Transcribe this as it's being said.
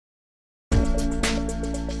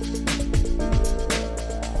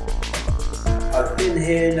been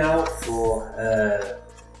here now for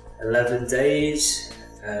 11 days.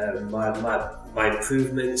 My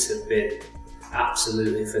improvements have been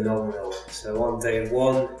absolutely phenomenal. So on day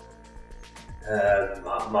one,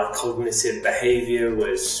 my cognitive behaviour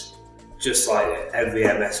was just like every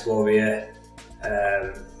MS warrior,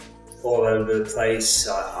 all over the place.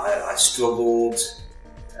 I struggled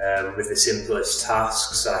with the simplest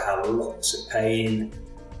tasks. I had lots of pain.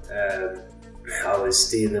 I was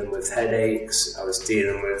dealing with headaches. I was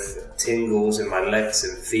dealing with tingles in my legs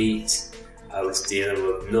and feet. I was dealing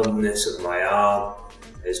with numbness of my arm,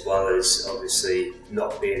 as well as obviously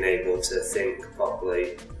not being able to think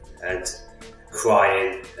properly and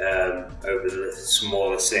crying over the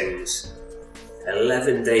smallest things.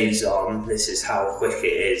 11 days on, this is how quick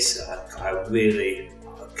it is. I really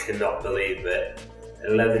cannot believe it.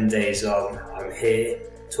 11 days on, I'm here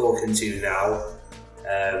talking to you now.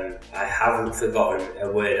 I haven't forgotten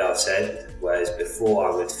a word I've said, whereas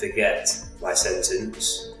before I would forget my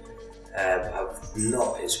sentence. I've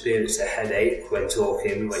not experienced a headache when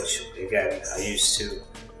talking, which again I used to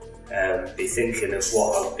be thinking of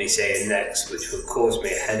what I'll be saying next, which would cause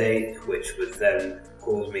me a headache, which would then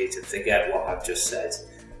cause me to forget what I've just said.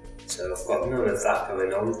 So I've got none of that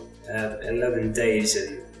going on. 11 days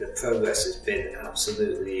and the progress has been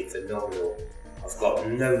absolutely phenomenal. I've got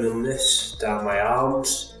no numbness down my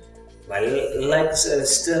arms. My legs are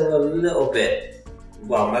still a little bit,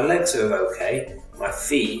 well, my legs are okay. My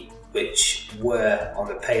feet, which were on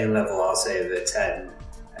a pain level, I'll say of a 10,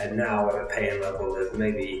 and now on a pain level of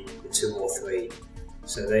maybe a 2 or 3.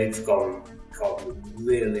 So they've gone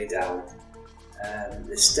really down.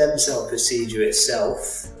 The stem cell procedure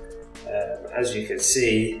itself, as you can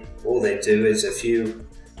see, all they do is a few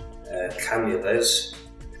cannulas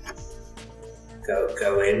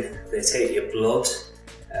go in. They take your blood,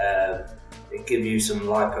 they give you some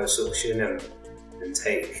liposuction and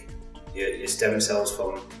take your stem cells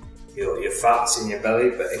from your fats in your belly.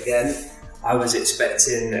 But again, I was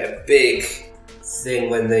expecting a big thing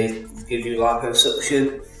when they give you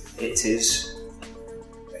liposuction. It is,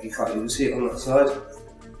 you can't even see it on that side.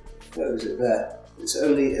 Where is it there? It's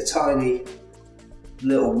only a tiny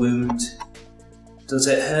little wound. Does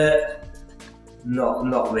it hurt?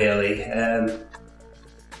 Not really.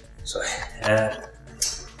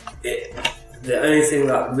 The only thing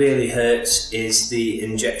that really hurts is the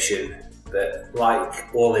injection, but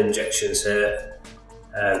like all injections hurt,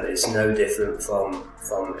 it's no different from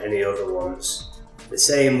any other ones. The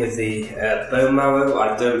same with the bone marrow.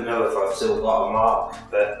 I don't know if I've still got a mark,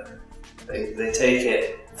 but they take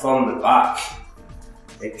it from the back.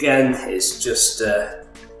 Again, it's just a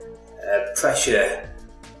pressure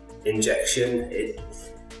injection. It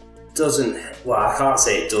doesn't, well, I can't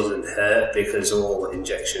say it doesn't hurt because all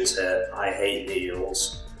injections hurt. I hate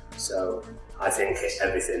needles, so I think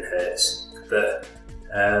everything hurts. But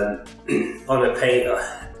on a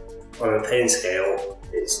pain scale,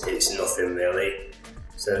 it's nothing really.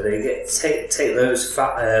 So they take those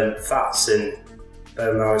fats and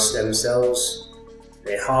bone marrow stem cells,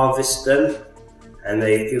 they harvest them, and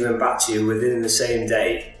they give them back to you within the same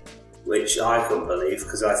day, which I couldn't believe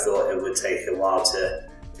because I thought it would take a while to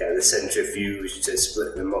get the centrifuge to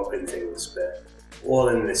split them up and things, but all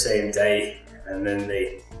in the same day. And then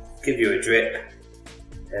they give you a drip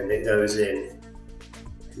and it goes in.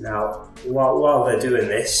 Now, while they're doing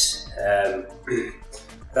this, that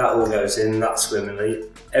all goes in that swimmingly.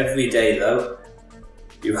 Every day though,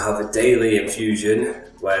 you have a daily infusion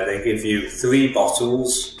where they give you 3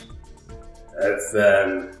 bottles of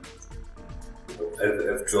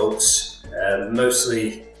drugs,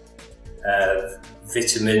 mostly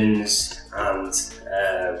vitamins and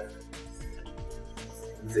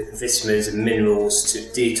minerals to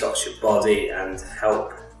detox your body and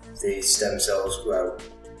help the stem cells grow.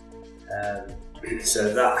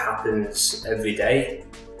 So that happens every day.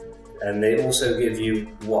 And they also give you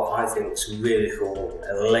what I think is really cool,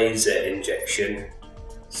 a laser injection.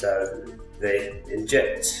 So they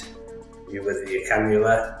inject you with your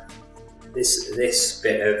cannula. This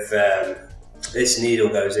needle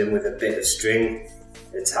goes in with a bit of string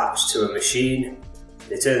attached to a machine.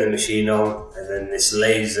 They turn the machine on and then this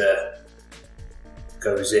laser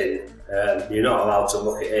goes in. You're not allowed to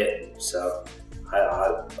look at it, so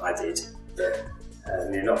I did, but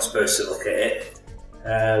you're not supposed to look at it.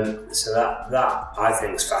 So that I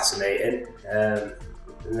think is fascinating. And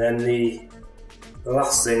then the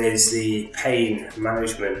last thing is the pain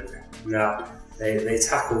management. Now they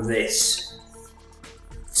tackle this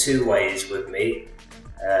 2 ways with me.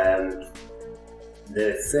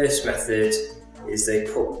 The first method is they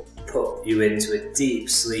put you into a deep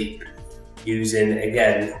sleep using,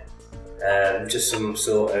 again, just some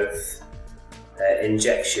sort of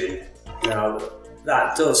injection. Now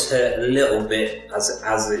that does hurt a little bit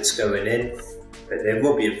as it's going in, but they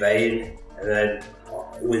rub your vein, and then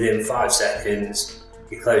within 5 seconds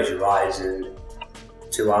you close your eyes and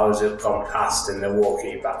 2 hours have gone past and they're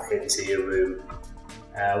walking you back into your room.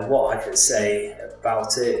 What I can say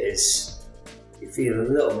about it is you feel a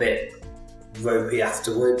little bit ropey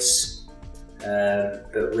afterwards,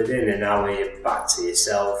 but within an hour you're back to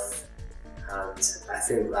yourself, and I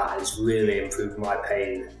think that has really improved my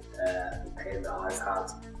pain, the pain that I've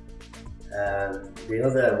had. The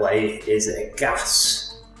other way is a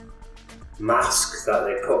gas mask that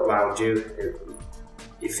they put around you.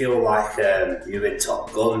 You feel like you're in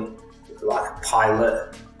Top Gun, like a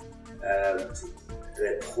pilot.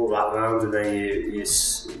 They pull that around, and then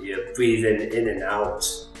you're breathing in and out,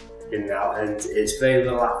 and it's very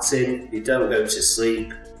relaxing. You don't go to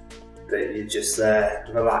sleep, but you're just there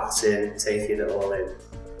relaxing, taking it all in.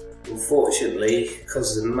 Unfortunately,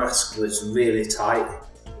 because the mask was really tight,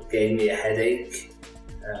 it gave me a headache,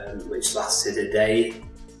 which lasted a day.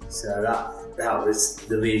 So that was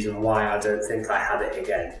the reason why I don't think I had it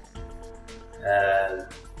again.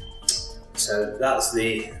 So that's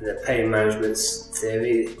the pain management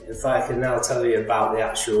theory. If I can now tell you about the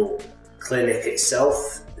actual clinic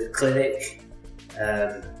itself. The clinic,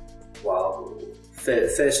 well,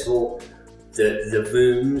 first of all, the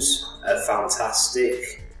rooms are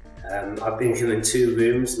fantastic. I've been given 2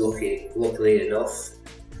 rooms, luckily enough.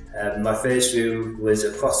 My first room was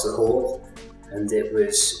across the hall, and it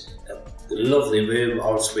was a lovely room,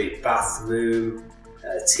 ensuite bathroom,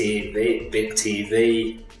 TV, big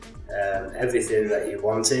TV, everything that you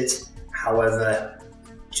wanted. However,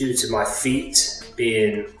 due to my feet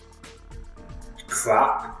being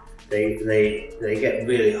crap, they get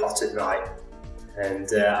really hot at night. And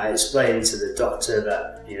I explained to the doctor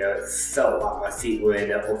that, you know, it felt like my feet were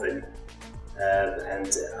in an oven,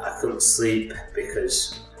 and I couldn't sleep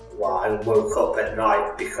because, well, I woke up at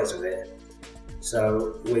night because of it.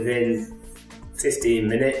 So within 15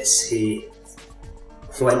 minutes, he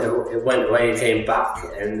went away and came back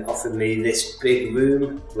and offered me this big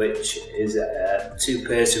room, which is a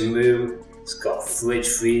 2-person room. It's got a fridge,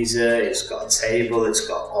 freezer, it's got a table, it's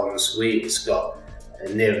got ensuite, it's got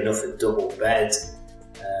near enough a double bed,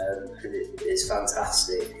 and it's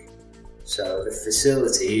fantastic. So the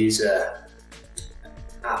facilities are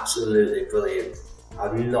absolutely brilliant.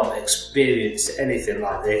 I've not experienced anything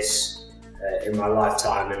like this in my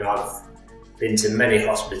lifetime, and I've been to many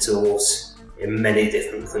hospitals in many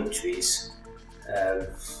different countries,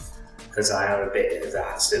 because I am a bit of an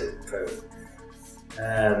accident prone.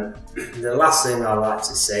 The last thing I like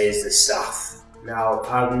to say is the staff. Now,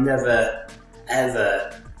 I've never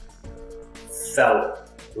ever felt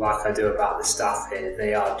like I do about the staff here.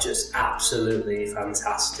 They are just absolutely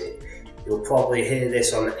fantastic. You'll probably hear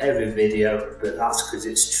this on every video, but that's because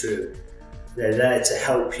it's true. They're there to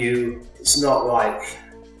help you. It's not like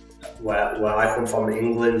where I come from in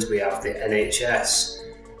England, we have the NHS,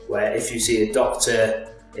 where if you see a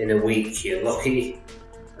doctor in a week, you're lucky.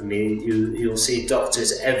 I mean, you'll see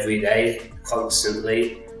doctors every day,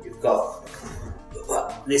 constantly. You've got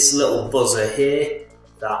this little buzzer here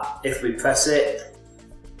that if we press it,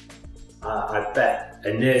 I bet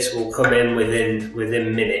a nurse will come in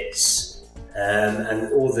within minutes,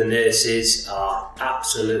 and all the nurses are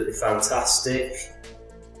absolutely fantastic.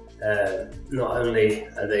 Not only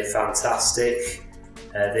are they fantastic,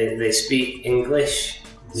 they speak English,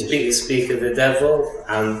 speak of the devil,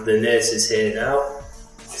 and the nurse is here now.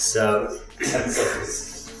 So,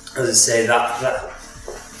 as I say, that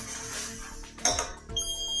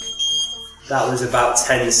was about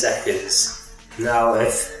 10 seconds. Now,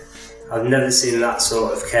 I've never seen that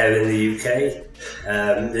sort of care in the UK.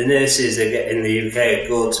 The nurses in the UK are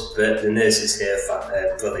good, but the nurses here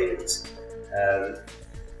are brilliant.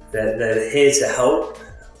 They're here to help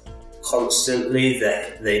constantly.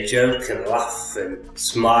 They joke and laugh and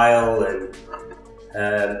smile and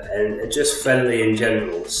are just friendly in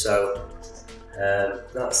general. So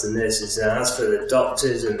that's the nurses. And as for the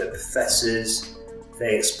doctors and the professors,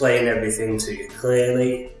 they explain everything to you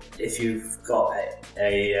clearly. If you've got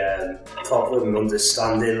a problem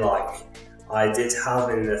understanding, like I did have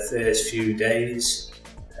in the first few days,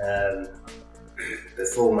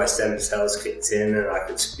 before my stem cells kicked in and I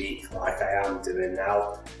could speak like I am doing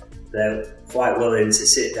now, they're quite willing to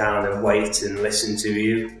sit down and wait and listen to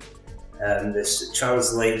you. There's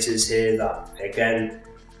translators here that, again,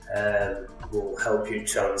 will help you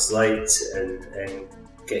translate and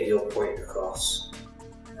get your point across.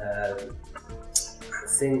 I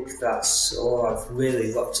think that's all I've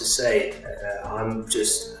really got to say. I'm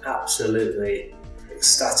just absolutely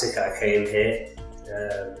ecstatic I came here.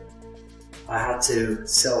 I had to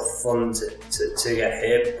self-fund to get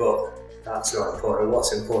here, but that's not important.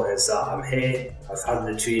 What's important is that I'm here, I've had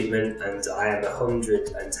the treatment, and I am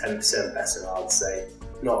 110% better, I would say.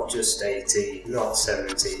 Not just 80, not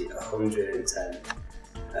 70, 110.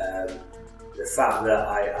 The fact that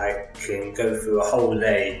I can go through a whole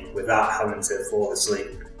day without having to fall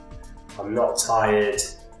asleep. I'm not tired,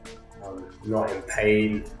 I'm not in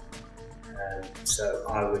pain. So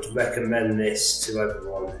I would recommend this to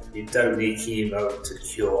everyone. You don't need chemo to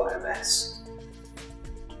cure MS.